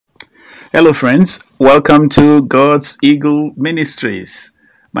Hello, friends. Welcome to God's Eagle Ministries.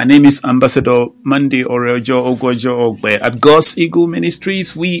 My name is Ambassador Mandi Oreojo Ogwojo Ogbe. At God's Eagle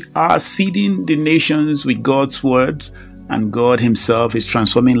Ministries, we are seeding the nations with God's word, and God Himself is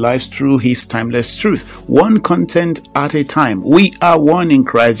transforming lives through His timeless truth. One content at a time. We are one in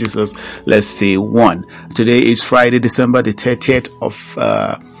Christ Jesus. Let's say one. Today is Friday, December the 30th of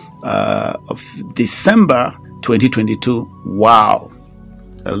December 2022. Wow.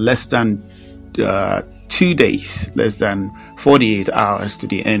 Less than 2 days, less than 48 hours to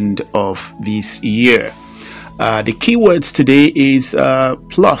the end of this year. The keywords today is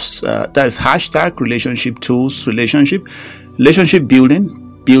plus. That's hashtag relationship tools, relationship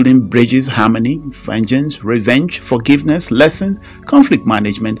building bridges, harmony, vengeance, revenge, forgiveness, lessons, conflict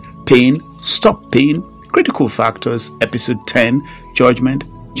management, pain, stop pain, critical factors, episode 10, judgment,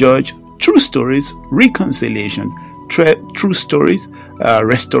 judge, true stories, reconciliation, true stories,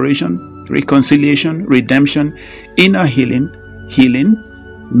 restoration, reconciliation, redemption, inner healing,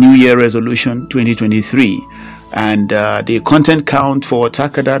 New Year resolution 2023. And the content count for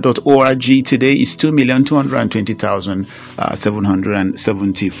takada.org today is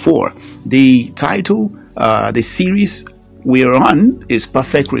 2,220,774. The title, the series we're on is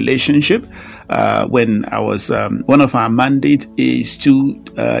Perfect Relationship. When I was, one of our mandates is to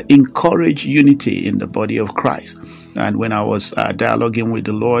encourage unity in the body of Christ. And when I was dialoguing with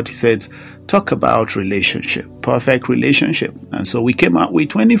the Lord, He said, talk about relationship, perfect relationship. And so we came out with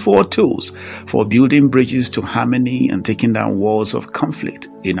 24 tools for building bridges to harmony and taking down walls of conflict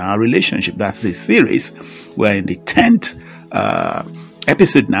in our relationship. That's the series. We're in the 10th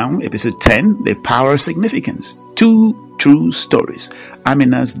episode now, episode 10, The Power of Significance. Two true stories.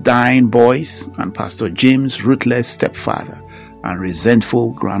 Amina's dying boys and Pastor James' ruthless stepfather and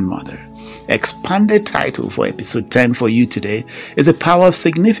resentful grandmother. Expanded title for episode 10 for you today is The Power of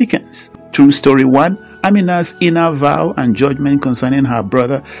Significance. True story 1, Amina's inner vow and judgment concerning her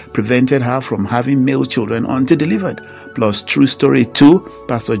brother prevented her from having male children until delivered. Plus true story 2,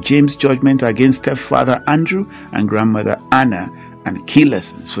 Pastor James' judgment against stepfather Andrew and grandmother Anna, and key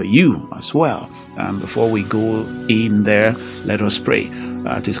lessons for you as well. Before we go in there, let us pray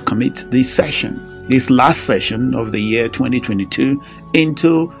to commit this session, this last session of the year 2022,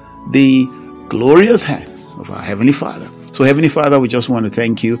 into the glorious hands of our Heavenly Father. So Heavenly Father, we just want to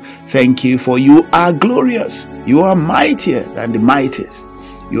thank you. Thank you for you are glorious. You are mightier than the mightiest.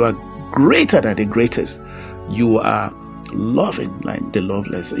 You are greater than the greatest. You are loving like the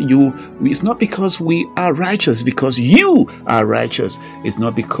loveless. It's not because we are righteous, because you are righteous. It's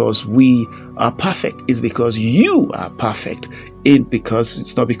not because we are perfect. It's because you are perfect.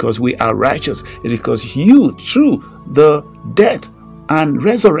 It's not because we are righteous. It's because you, through the death and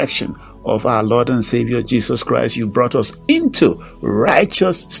resurrection of our Lord and Savior Jesus Christ, you brought us into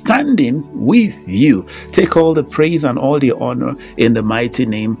righteous standing with you. Take all the praise and all the honor in the mighty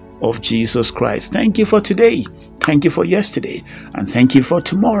name of Jesus Christ. Thank you for today. Thank you for yesterday, and thank you for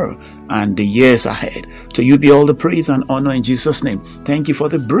tomorrow and the years ahead. To you be all the praise and honor in Jesus' name. Thank you for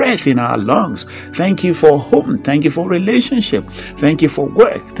the breath in our lungs. Thank you for home. Thank you for relationship. Thank you for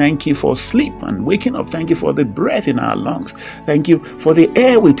work. Thank you for sleep and waking up. Thank you for the breath in our lungs. Thank you for the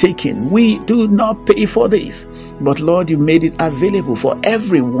air we take in. We do not pay for this, but Lord, you made it available for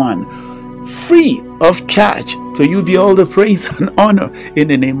everyone, free of charge. To you be all the praise and honor in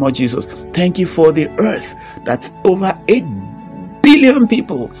the name of Jesus. Thank you for the earth. That's over 8 billion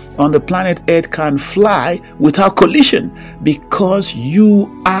people on the planet Earth can fly without collision, because you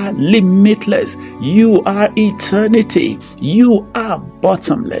are limitless. You are eternity. You are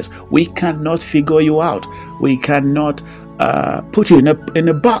bottomless. We cannot figure you out. We cannot put you in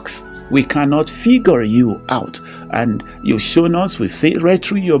a box. We cannot figure you out. And you've shown us, we've read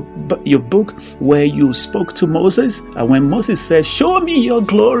through your book where you spoke to Moses. And when Moses said, show me your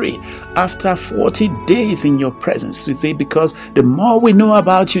glory, after 40 days in your presence, we say, because the more we know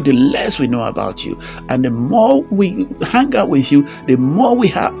about you, the less we know about you. And the more we hang out with you, the more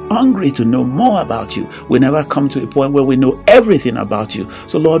we are hungry to know more about you. We never come to a point where we know everything about you.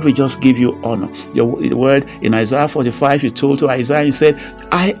 So Lord, we just give you honor. Your word in Isaiah 45, you told to Isaiah, you said,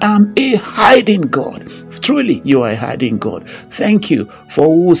 I am a hiding God. Truly, you are a hiding God. Thank you,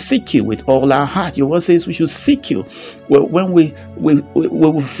 for we will seek you with all our heart. Your word says we should seek you. When we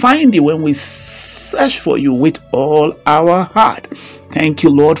will find you, when we search for you with all our heart. Thank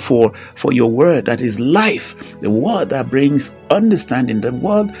you, Lord, for your word that is life, the word that brings understanding, the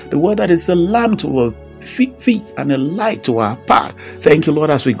word that is a lamp to feet and a light to our path. Thank you, Lord,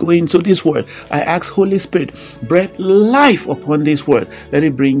 as we go into this word. I ask, Holy Spirit, breathe life upon this word. Let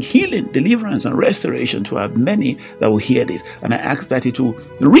it bring healing, deliverance, and restoration to our many that will hear this. And I ask that it will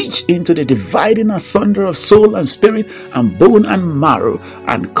reach into the dividing asunder of soul and spirit and bone and marrow,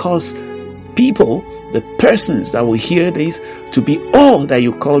 and cause people, the persons that will hear this, to be all that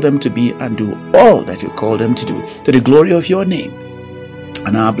you call them to be and do all that you call them to do, to the glory of your name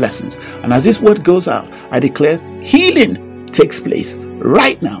and our blessings. And as this word goes out, I declare healing takes place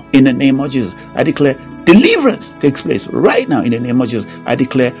right now in the name of Jesus. I declare deliverance takes place right now in the name of Jesus. I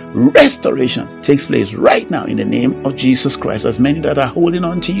declare restoration takes place right now in the name of Jesus Christ. As many that are holding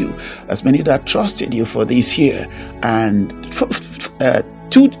on to you, as many that trusted you for this year, and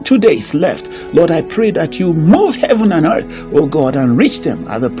 2 days left, Lord, I pray that you move heaven and earth, oh God, and reach them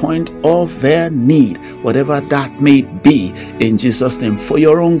at the point of their need, whatever that may be, in Jesus' name, for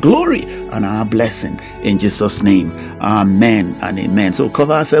your own glory and our blessing, in Jesus' name. Amen and amen. So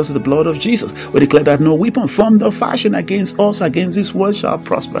cover ourselves with the blood of Jesus. We declare that no weapon formed or fashioned against us, against this word, shall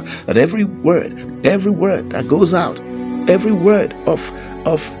prosper. That every word that goes out, every word of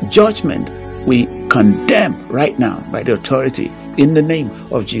judgment, we condemn right now by the authority in the name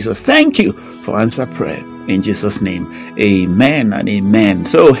of Jesus. Thank you for answer prayer in Jesus' name. Amen and amen.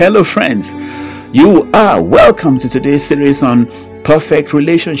 So hello friends, you are welcome to today's series on perfect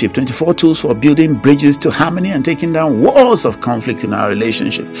relationship, 24 tools for building bridges to harmony and taking down walls of conflict in our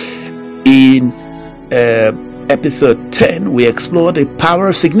relationship. In episode 10, we explore the power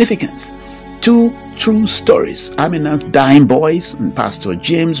of significance. 2 true stories: Amina's dying boys and Pastor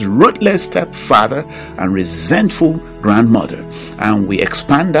James' ruthless stepfather and resentful grandmother. And we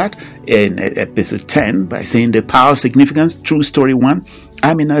expand that in episode 10 by saying the power of significance. True story 1: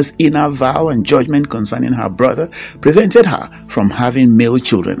 Amina's inner vow and judgment concerning her brother prevented her from having male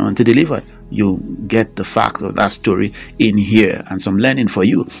children until delivered. You get the fact of that story in here and some learning for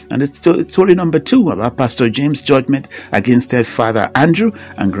you. And it's story number 2 about Pastor James' judgment against her father Andrew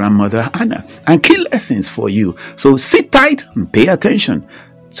and grandmother Hannah, and key lessons for you. So sit tight and pay attention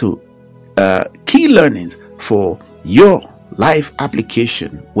to key learnings for your life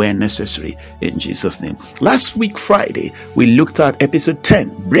application where necessary, in Jesus' name. Last week Friday, we looked at episode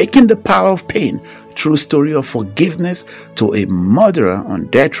 10, Breaking the Power of Pain. True story of forgiveness to a murderer on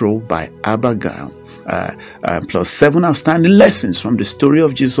death row by Abigail. Plus 7 outstanding lessons from the story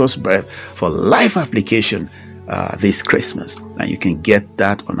of Jesus' birth for life application this Christmas. And you can get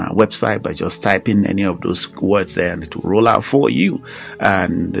that on our website by just typing any of those words there, and it will roll out for you.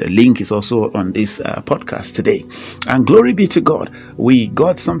 And the link is also on this podcast today. And glory be to God, we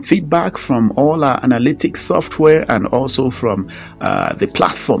got some feedback from all our analytics software and also from the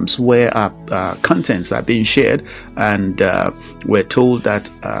platforms where our contents are being shared, and we're told that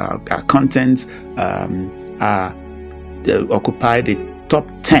our contents occupy the top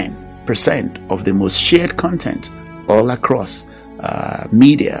 10% of the most shared content all across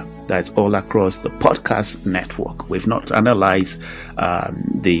media, that's all across the podcast network. We've not analyzed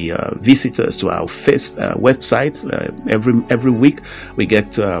the visitors to our website. Every week we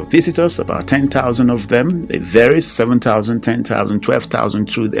get visitors, about 10,000 of them. It varies, 7,000, 10,000, 12,000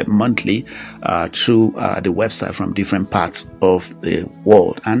 through the monthly through the website from different parts of the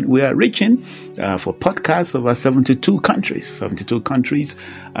world. And we are reaching for podcasts over 72 countries,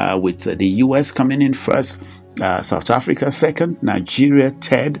 with the US coming in first, South Africa second, Nigeria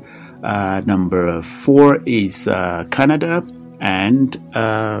third, number 4 is Canada, and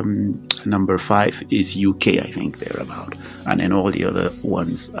number 5 is UK, I think, thereabout, and then all the other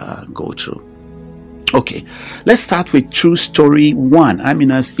ones go through. Okay, let's start with true story 1.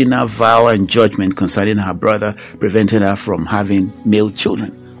 Amina's inner vow and judgment concerning her brother prevented her from having male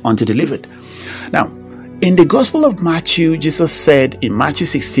children until delivered. Now, in the Gospel of Matthew, Jesus said in Matthew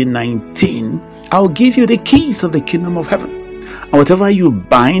 16:19, I'll give you the keys of the kingdom of heaven. And whatever you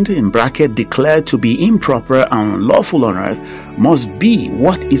bind, in bracket, declare to be improper and unlawful on earth, must be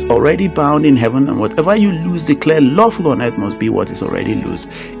what is already bound in heaven. And whatever you loose, declare lawful on earth, must be what is already loose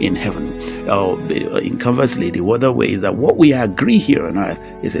in heaven. In conversely, the other way is that what we agree here on earth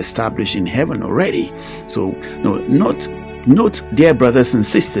is established in heaven already. So, Note, dear brothers and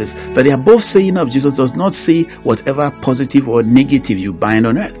sisters, that the above saying of Jesus does not say whatever positive or negative you bind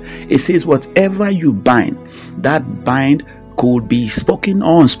on earth. It says whatever you bind. That bind could be spoken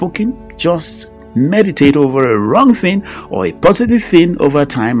or unspoken. Just meditate over a wrong thing or a positive thing over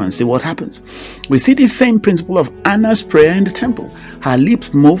time and see what happens. We see the same principle of Anna's prayer in the temple. Her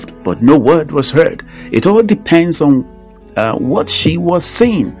lips moved, but no word was heard. It all depends on what she was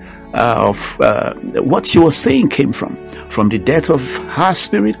saying. What she was saying came from. from the depth of her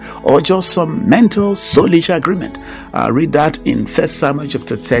spirit, or just some mental soulish agreement. Read that in 1 Samuel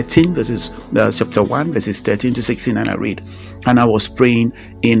chapter 13, chapter 1, verses 13 to 16, and I read, "And I was praying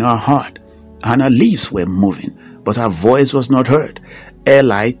in her heart, and her lips were moving, but her voice was not heard.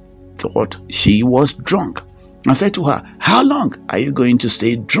 Eli thought she was drunk, and said to her, 'How long are you going to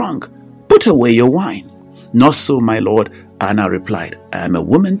stay drunk? Put away your wine.' 'Not so, my lord,' Anna replied. 'I am a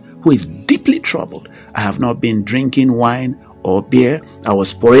woman who is deeply troubled. I have not been drinking wine or beer. I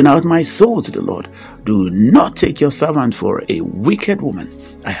was pouring out my soul to the Lord. Do not take your servant for a wicked woman.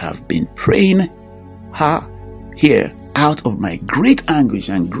 I have been praying her here out of my great anguish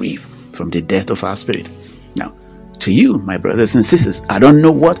and grief from the depth of our spirit.'" Now, to you, my brothers and sisters, I don't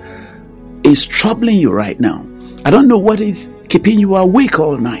know what is troubling you right now. I don't know what is keeping you awake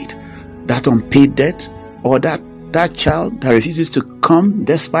all night. That unpaid debt, or that child that refuses to come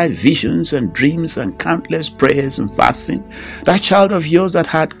despite visions and dreams and countless prayers and fasting. That child of yours that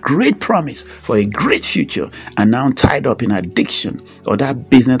had great promise for a great future and now tied up in addiction, or that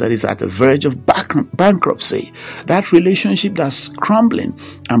business that is at the verge of bankruptcy. That relationship that's crumbling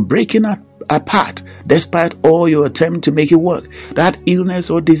and breaking apart despite all your attempt to make it work. That illness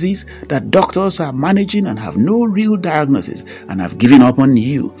or disease that doctors are managing and have no real diagnosis and have given up on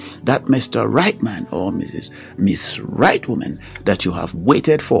you. That Mr. Right Man or Miss Right Woman that you have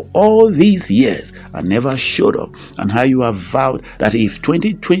waited for all these years and never showed up, and how you have vowed that if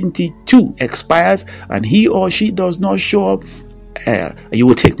 2022 expires and he or she does not show up, you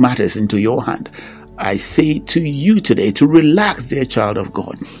will take matters into your hand. I say to you today to relax, dear child of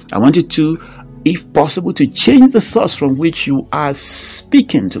God. I want you to, if possible, to change the source from which you are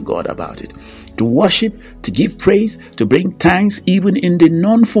speaking to God about it. To worship, to give praise, to bring thanks even in the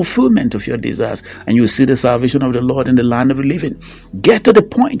non-fulfillment of your desires, and you will see the salvation of the Lord in the land of the living. Get to the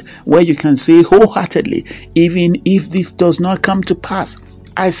point where you can say wholeheartedly, even if this does not come to pass,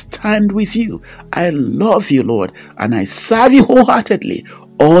 I stand with you. I love you, Lord, and I serve you wholeheartedly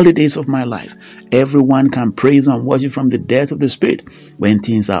all the days of my life. Everyone can praise and worship from the depth of the spirit when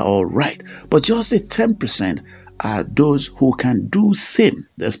things are all right, but just the 10% are those who can do same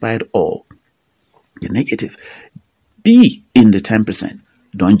despite all the negative. Be in the 10%.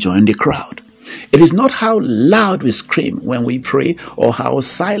 Don't join the crowd. It is not how loud we scream when we pray or how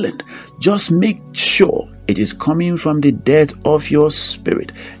silent. Just make sure it is coming from the depth of your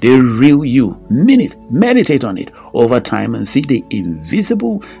spirit, the real you. Mean it, meditate on it over time and see the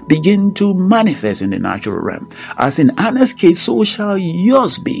invisible begin to manifest in the natural realm. As in Anna's case, so shall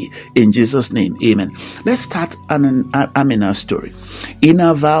yours be in Jesus' name. Amen. Let's start Amina's story.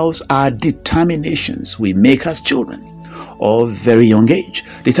 Inner vows are determinations we make as children of very young age,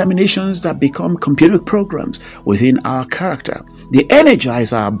 determinations that become computer programs within our character. They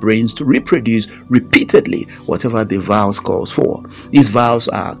energize our brains to reproduce repeatedly whatever the vows calls for. These vows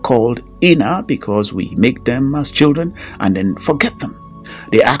are called inner because we make them as children and then forget them.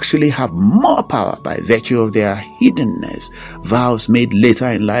 They actually have more power by virtue of their hiddenness. Vows made later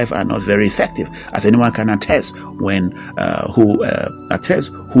in life are not very effective, as anyone can attest who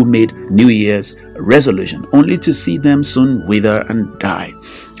made New Year's resolution only to see them soon wither and die.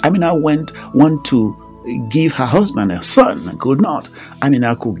 Amina want to give her husband a son and could not.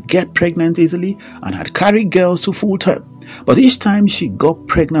 Amina could get pregnant easily and had carried girls to full term. But each time she got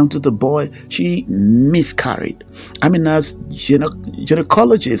pregnant with the boy, she miscarried. Amina's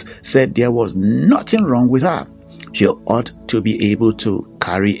gynecologist said there was nothing wrong with her. She ought to be able to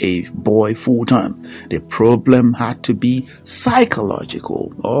carry a boy full time. The problem had to be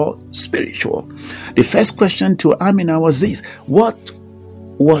psychological or spiritual. The first question to Amina was this: what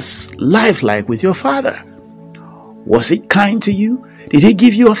was life like with your father? Was it kind to you? Did he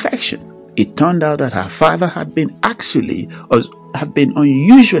give you affection? It turned out that her father had been unusually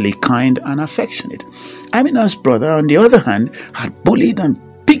kind and affectionate. Amina's brother, on the other hand, had bullied and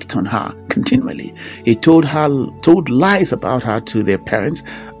picked on her continually. He told lies about her to their parents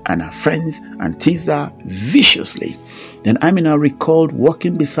and her friends and teased her viciously. Then Amina recalled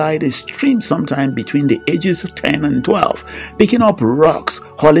walking beside a stream sometime between the ages of 10 and 12, picking up rocks,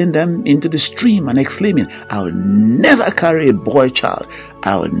 hauling them into the stream and exclaiming, "I'll never carry a boy child.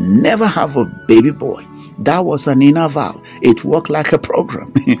 I'll never have a baby boy." That was an inner vow. It worked like a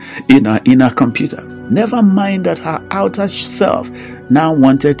program in her inner computer. Never mind that her outer self now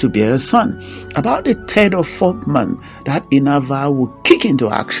wanted to bear a son. About the third or fourth month, that inner vow would kick into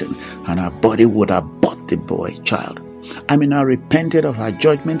action and her body would abort the boy child. Amina repented of her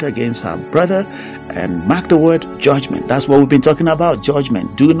judgment against her brother, and mark the word judgment. That's what we've been talking about,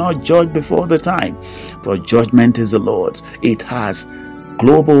 judgment. Do not judge before the time, for judgment is the Lord's. It has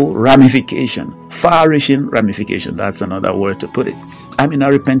global ramification, far-reaching ramification. That's another word to put it.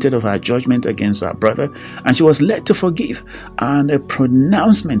 Amina repented of her judgment against her brother, and she was led to forgive, and a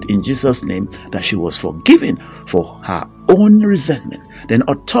pronouncement in Jesus' name that she was forgiven for her own resentment. Then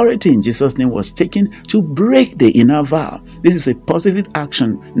authority in Jesus' name was taken to break the inner vow. This is a positive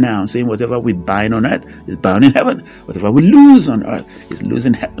action now, saying whatever we bind on earth is bound in heaven. Whatever we lose on earth is loose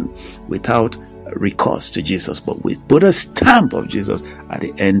in heaven, without recourse to Jesus. But we put a stamp of Jesus at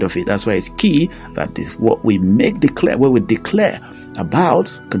the end of it. That's why it's key that this, what we declare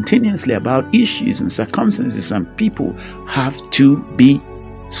about continuously about issues and circumstances and people, have to be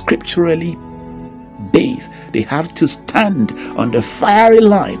scripturally based. They have to stand on the fiery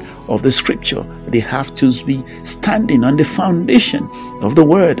line of the scripture. They have to be standing on the foundation of the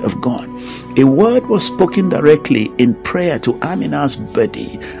word of God. A word was spoken directly in prayer to Amina's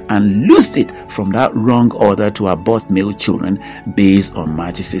birthday and loosed it from that wrong order to abort male children based on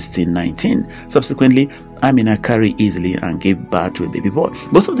Matthew 16:19. Subsequently, Amina carried easily and gave birth to a baby boy.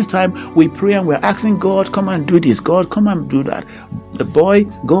 Most of the time we pray and we're asking God, come and do this, God, come and do that. The boy,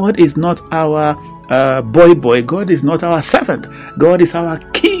 God is not our boy. God is not our servant. God is our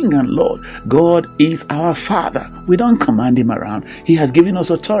King and Lord. God is our Father. We don't command him around. He has given us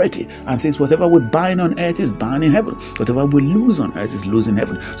authority and says whatever we bind on earth is bound in heaven. Whatever we lose on earth is loose in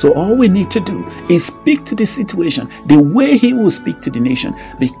heaven. So all we need to do is speak to the situation the way he will speak to the nation,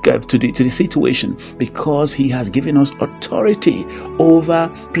 to the situation, because he has given us authority over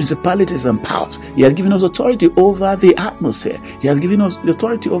principalities and powers. He has given us authority over the atmosphere. He has given us the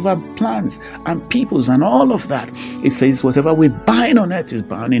authority over plants and peoples and all of that. It says whatever we bind on earth is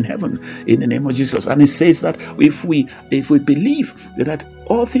bound in heaven, in the name of Jesus. And it says that if we believe that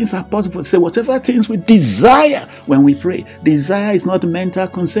all things are possible, say whatever things we desire when we pray. Desire is not mental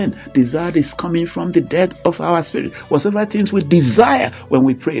concern. Desire is coming from the depth of our spirit. Whatever things we desire when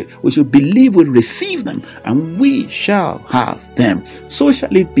we pray, we should believe we'll receive them, and we shall have them. So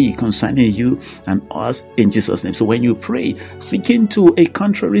shall it be concerning you and us in Jesus' name. So when you pray, seeking to a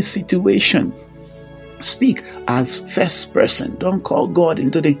contrary situation, speak as first person. Don't call God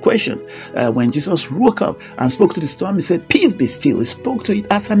into the question. When Jesus woke up and spoke to the storm, he said, peace be still. He spoke to it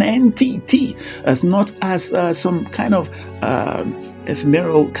as an entity, as not as some kind of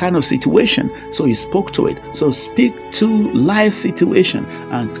ephemeral kind of situation. So he spoke to it. So speak to life situation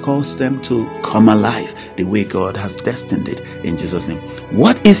and cause them to come alive the way God has destined it, in Jesus' name.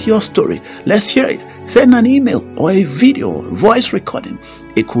 What is your story? Let's hear it. Send an email or a video, voice recording.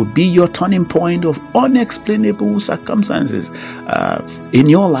 It could be your turning point of unexplainable circumstances in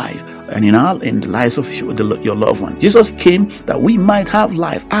your life and in the lives of your loved one. Jesus came that we might have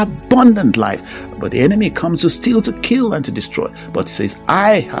life, abundant life. But the enemy comes to steal, to kill, and to destroy. But he says,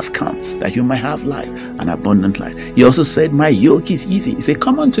 I have come that you might have life, an abundant life. He also said, my yoke is easy. He said,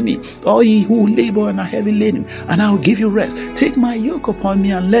 come unto me, all ye who labor and are heavy laden, and I will give you rest. Take my yoke upon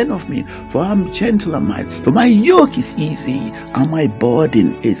me and learn of me, for I am gentle and mild. For my yoke is easy and my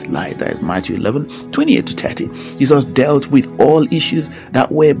burden is light. That is Matthew 11:28-30. Jesus dealt with all issues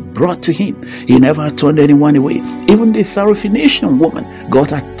that were brought to him. He never turned anyone away. Even the Syrophoenician woman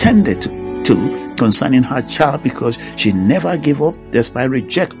got attended to concerning her child, because she never gave up despite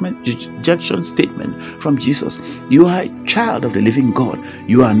rejection statement from Jesus. You are a child of the living God.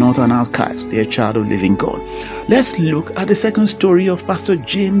 You are not an outcast. You're a child of the living God. Let's look at the second story of Pastor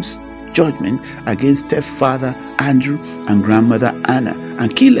James' judgment against stepfather Andrew and grandmother Anna,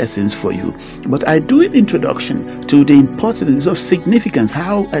 and key lessons for you. But I do an introduction to the importance of significance,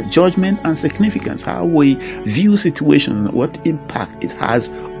 how a judgment and significance, how we view situations, what impact it has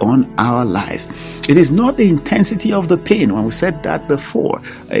on our lives. It is not the intensity of the pain. When we said that before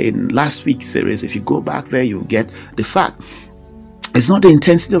in last week's series, if you go back there, you'll get the fact. It's not the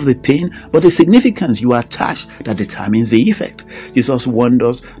intensity of the pain, but the significance you attach that determines the effect. Jesus warned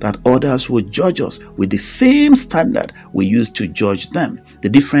us that others will judge us with the same standard we use to judge them. The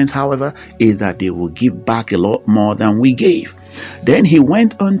difference, however, is that they will give back a lot more than we gave. Then he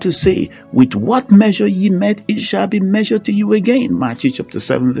went on to say, with what measure ye met, it shall be measured to you again. Matthew chapter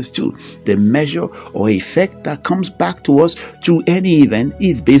 7:2. The measure or effect that comes back to us through any event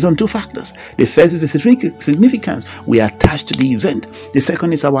is based on two factors. The first is the significance we attach to the event. The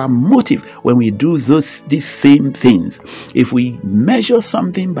second is our motive when we do these same things. If we measure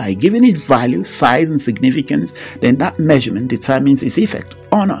something by giving it value, size, and significance, then that measurement determines its effect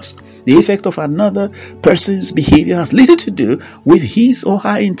on us. The effect of another person's behavior has little to do with his or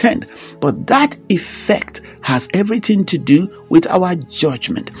her intent, but that effect has everything to do with our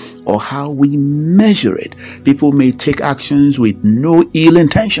judgment or how we measure it. People may take actions with no ill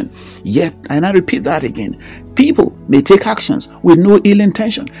intention, yet, and I repeat that again, People may take actions with no ill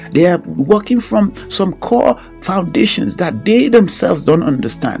intention. They are working from some core foundations that they themselves don't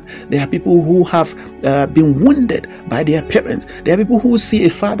understand. There are people who have been wounded by their parents. There are people who see a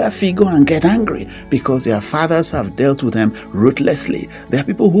father figure and get angry because their fathers have dealt with them ruthlessly. There are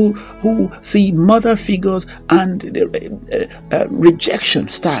people who see mother figures and rejection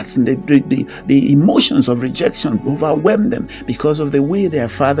starts, and the emotions of rejection overwhelm them because of the way their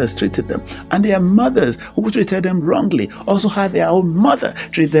fathers treated them. And their mothers who treated them wrongly also had their own mother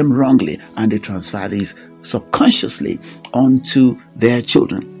treat them wrongly, and they transfer these subconsciously onto their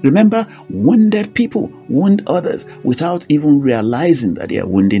children. Remember, wounded people wound others without even realizing that they are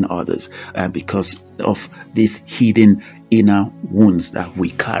wounding others, because of these hidden inner wounds that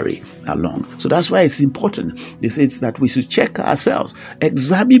we carry along. So that's why it's important. This is that we should check ourselves.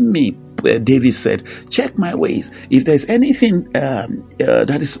 Examine me, David said, check my ways. If there's anything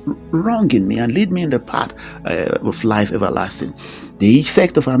that is wrong in me, and lead me in the path of life everlasting. The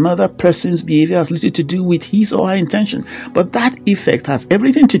effect of another person's behavior has little to do with his or her intention, but that effect has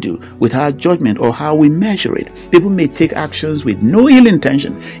everything to do with our judgment or how we measure it. People may take actions with no ill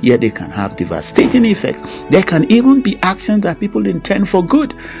intention, yet they can have devastating effects. There can even be actions that people intend for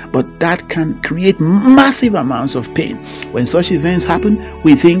good, but that can create massive amounts of pain. When such events happen,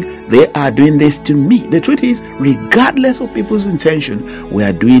 we think they are doing this to me. The truth is, regardless of people's intention, we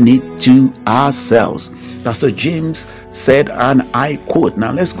are doing it to ourselves. Pastor James said, and I quote,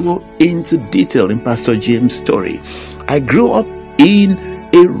 now let's go into detail in Pastor James' story. I grew up in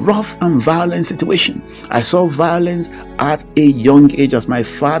a rough and violent situation. I saw violence at a young age as my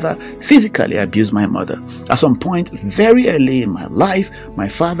father physically abused my mother. At some point very early in my life, my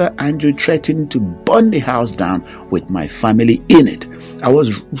father Andrew threatened to burn the house down with my family in it. I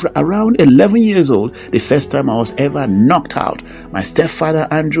was around 11 years old the first time I was ever knocked out. My stepfather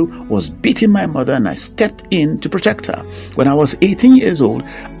Andrew was beating my mother, and I stepped in to protect her. When I was 18 years old,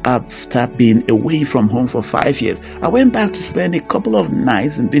 after being away from home for 5 years, I went back to spend a couple of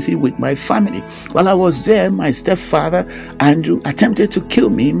nights and visit with my family. While I was there, my stepfather Andrew attempted to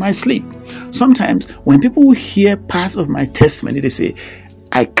kill me in my sleep. Sometimes when people hear parts of my testimony, they say,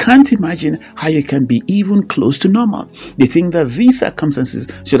 I can't imagine how you can be even close to normal. They think that these circumstances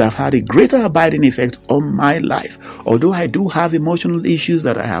should have had a greater abiding effect on my life. Although I do have emotional issues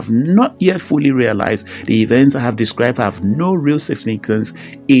that I have not yet fully realized, the events I have described have no real significance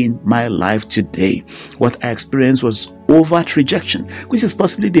in my life today. What I experienced was overt rejection, which is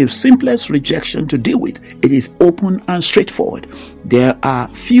possibly the simplest rejection to deal with. It is open and straightforward. There are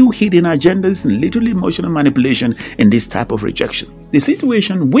few hidden agendas and little emotional manipulation in this type of rejection. The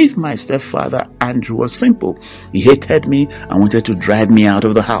situation with my stepfather Andrew was simple. He hated me and wanted to drive me out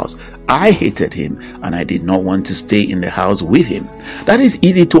of the house. I hated him and I did not want to stay in the house with him. That is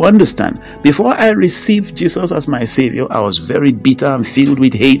easy to understand. Before I received Jesus as my Savior, I was very bitter and filled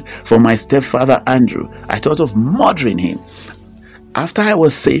with hate for my stepfather Andrew. I thought of murdering him. After I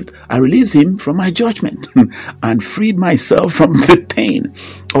was saved, I released him from my judgment and freed myself from the pain.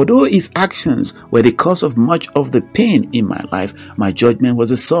 Although his actions were the cause of much of the pain in my life, my judgment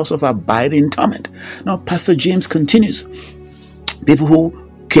was a source of abiding torment. Now, Pastor James continues. People who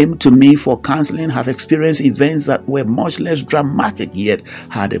came to me for counseling have experienced events that were much less dramatic yet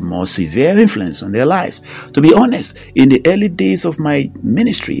had a more severe influence on their lives. To be honest, in the early days of my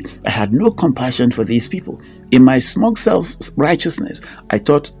ministry, I had no compassion for these people. In my smug self-righteousness, I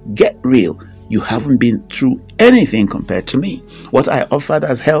thought, get real. You haven't been through anything compared to me. What I offered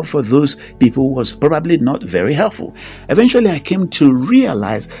as help for those people was probably not very helpful. Eventually, I came to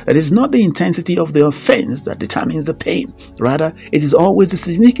realize that it's not the intensity of the offense that determines the pain. Rather, it is always the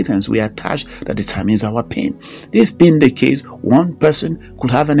significance we attach that determines our pain. This being the case, one person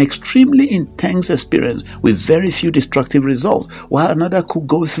could have an extremely intense experience with very few destructive results, while another could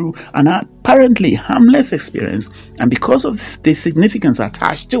go through an apparently harmless experience, and because of the significance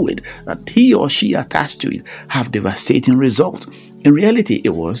attached to it, that he or she attached to it, have devastating results. In reality, it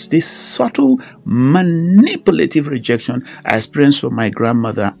was this subtle, manipulative rejection I experienced from my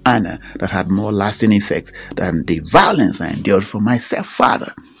grandmother Anna that had more lasting effects than the violence I endured from my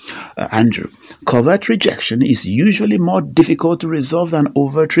stepfather Andrew. Covert rejection is usually more difficult to resolve than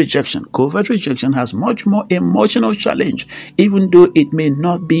overt rejection. Covert rejection has much more emotional challenge, even though it may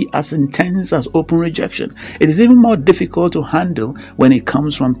not be as intense as open rejection. It is even more difficult to handle when it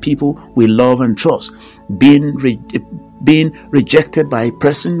comes from people we love and trust. Being rejected by a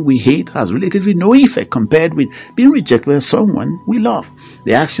person we hate has relatively no effect compared with being rejected by someone we love.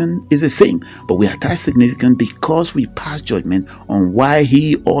 The action is the same, but we attach significance because we pass judgment on why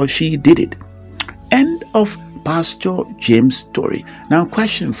he or she did it. End of Pastor James' story. Now,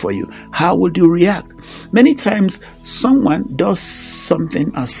 question for you: how would you react? Many times, someone does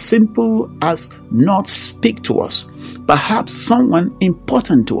something as simple as not speak to us. Perhaps someone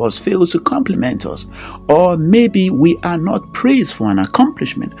important to us fails to compliment us, or maybe we are not praised for an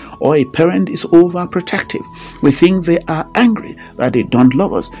accomplishment, or a parent is overprotective. We think they are angry, that they don't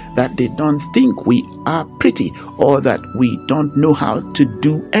love us, that they don't think we are pretty, or that we don't know how to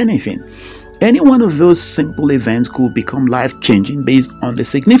do anything. Any one of those simple events could become life-changing based on the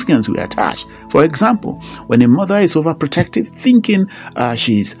significance we attach. For example, when a mother is overprotective, thinking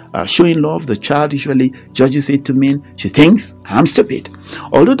she's showing love, the child usually judges it to mean she thinks I'm stupid.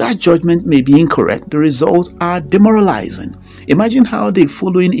 Although that judgment may be incorrect, the results are demoralizing. Imagine how the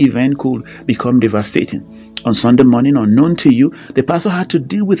following event could become devastating. On Sunday morning, unknown to you, the pastor had to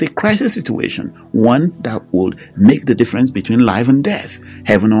deal with a crisis situation, one that would make the difference between life and death,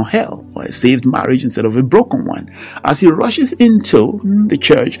 heaven or hell, or a saved marriage instead of a broken one. As he rushes into the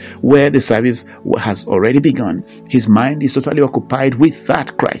church where the service has already begun, his mind is totally occupied with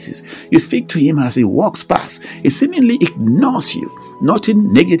that crisis. You speak to him as he walks past. He seemingly ignores you.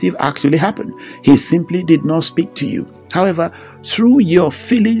 Nothing negative actually happened. He simply did not speak to you. However, through your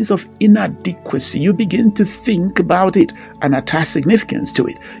feelings of inadequacy, you begin to think about it and attach significance to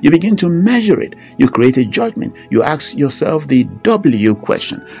it. You begin to measure it. You create a judgment. You ask yourself the W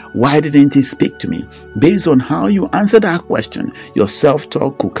question: why didn't he speak to me? Based on how you answer that question, your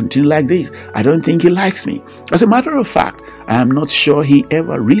self-talk could continue like this: I don't think he likes me. As a matter of fact, I am not sure he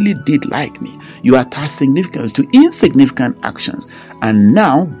ever really did like me. You attach significance to insignificant actions, and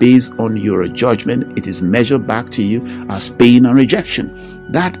now, based on your judgment, it is measured back to you as pain and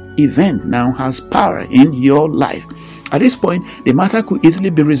rejection. That event now has power in your life. At this point, the matter could easily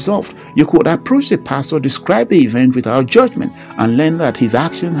be resolved. You could approach the pastor, describe the event without judgment, and learn that his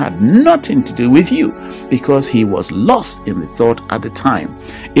action had nothing to do with you because he was lost in the thought at the time.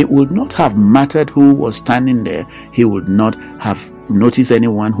 It would not have mattered who was standing there. He would not have noticed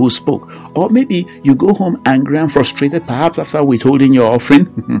anyone who spoke. Or maybe you go home angry and frustrated, perhaps after withholding your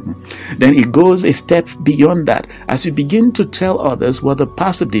offering. Then it goes a step beyond that as you begin to tell others what the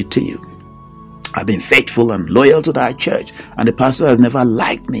pastor did to you. I've been faithful and loyal to that church, and the pastor has never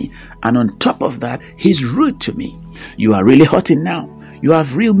liked me, and on top of that, he's rude to me. You are really hurting now. You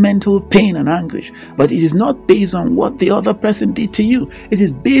have real mental pain and anguish, but it is not based on what the other person did to you. It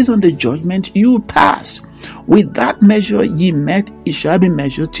is based on the judgment you passed. With that measure ye met, it shall be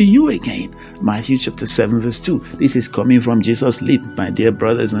measured to you again. Matthew chapter 7 verse 2. This is coming from Jesus' lips, my dear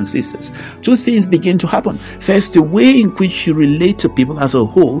brothers and sisters. Two things begin to happen. First, the way in which you relate to people as a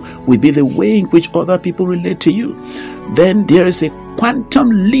whole will be the way in which other people relate to you. Then there is a quantum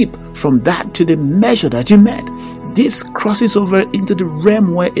leap from that to the measure that you met. This crosses over into the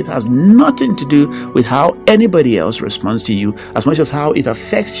realm where it has nothing to do with how anybody else responds to you, as much as how it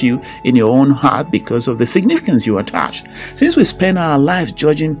affects you in your own heart because of the significance you attach. Since we spend our lives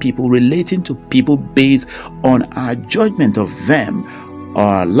judging people, relating to people based on our judgment of them,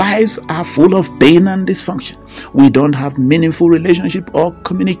 our lives are full of pain and dysfunction. We don't have meaningful relationship or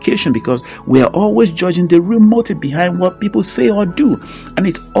communication because we are always judging the real motive behind what people say or do, and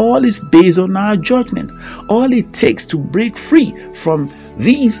it all is based on our judgment. All it takes to break free from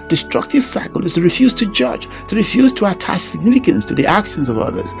these destructive cycles is to refuse to judge, to refuse to attach significance to the actions of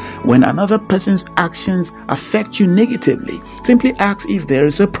others. When another person's actions affect you negatively, simply ask if there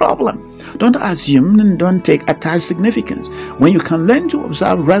is a problem. Don't assume and don't take attached significance. When you can learn to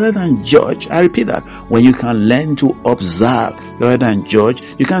observe rather than judge, I repeat that, when you can learn to observe rather than judge,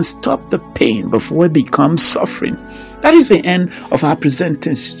 you can stop the pain before it becomes suffering. That is the end of our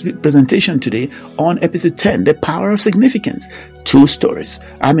presentation today on episode 10, The Power of Significance. Two stories: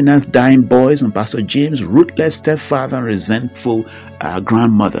 Amina's dying boys and Pastor James' ruthless stepfather and resentful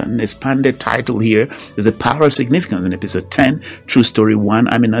grandmother. An expanded title here is The Power of Significance. In episode 10, True Story 1,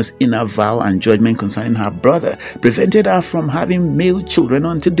 Amina's inner vow and judgment concerning her brother prevented her from having male children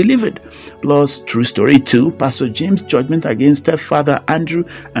until delivered. Plus, True Story 2, Pastor James' judgment against stepfather Andrew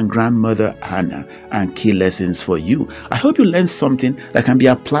and grandmother Hannah, and key lessons for you. I hope you learned something that can be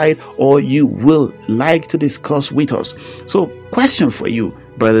applied or you will like to discuss with us. So, question for you,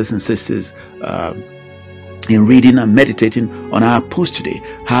 brothers and sisters, in reading and meditating on our post today: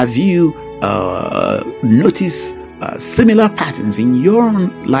 have you noticed similar patterns in your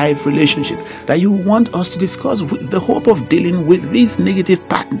own life relationship that you want us to discuss with the hope of dealing with these negative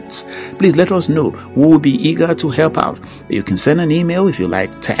patterns? Please let us know. We will be eager to help out. You can send an email if you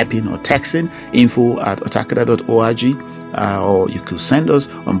like typing or texting, info@otakada.org. or you could send us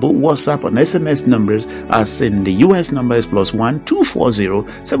on both WhatsApp and SMS numbers. As in the US number is +1 240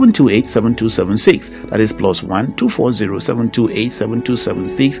 728 7276. That is +1 240 728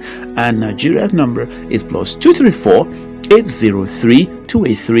 7276. And Nigeria's number is +234 803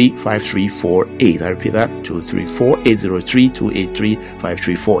 283 5348. I repeat that, 234 803 283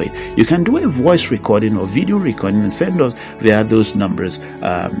 5348. You can do a voice recording or video recording and send us via those numbers,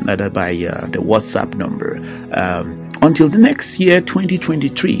 either by the WhatsApp number. Until the next year,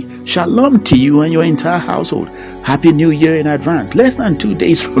 2023, shalom to you and your entire household. Happy New Year in advance. Less than 2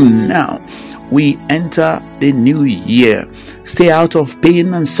 days from now, we enter the new year. Stay out of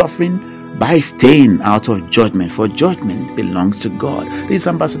pain and suffering by staying out of judgment, for judgment belongs to God. This is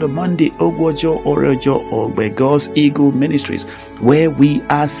Ambassador Monday Ogwojo Orojo of God's Eagle Ministries, where we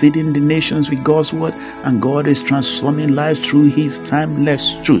are seeding the nations with God's word, and God is transforming lives through his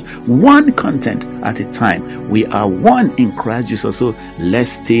timeless truth, one content at a time. We are one in Christ Jesus, so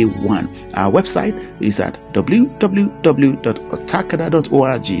let's stay one. Our website is at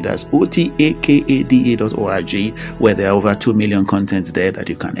www.otakada.org. That's OTAKADA.org, where there are over 2 million contents there that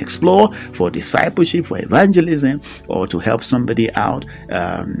you can explore for discipleship, for evangelism, or to help somebody out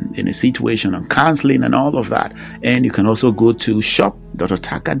in a situation and counseling and all of that. And you can also go to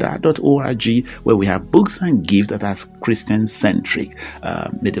shop.otakada.org, where we have books and gifts that are Christian centric.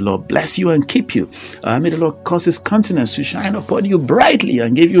 May the Lord bless you and keep you. May the Lord cause his countenance to shine upon you brightly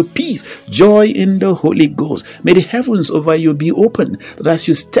and give you peace, joy in the Holy Ghost. May the heavens over you be open, that as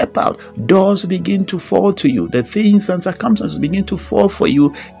you step out, doors begin to fall to you. The things and circumstances begin to fall for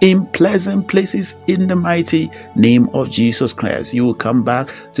you in pleasant places, in the mighty name of Jesus Christ. You will come back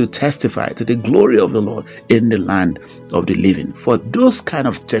to testify to the glory of the Lord in the land of the living. For those kind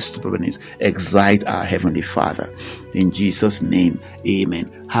of testimonies excite our Heavenly Father. In Jesus' name,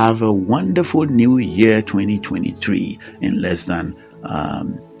 amen. Have a wonderful new year 2023 in less than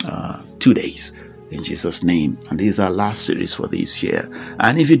 2 days. In Jesus' name. And this is our last series for this year.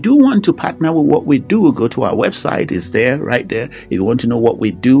 And if you do want to partner with what we do, go to our website. It's there, right there. If you want to know what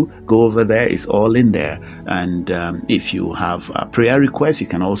we do, go over there. It's all in there. And if you have a prayer request, you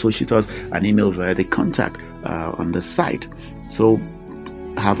can also shoot us an email via the contact on the site. So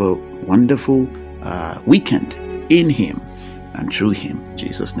have a wonderful weekend in him and through him. In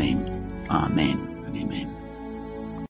Jesus' name. Amen and amen.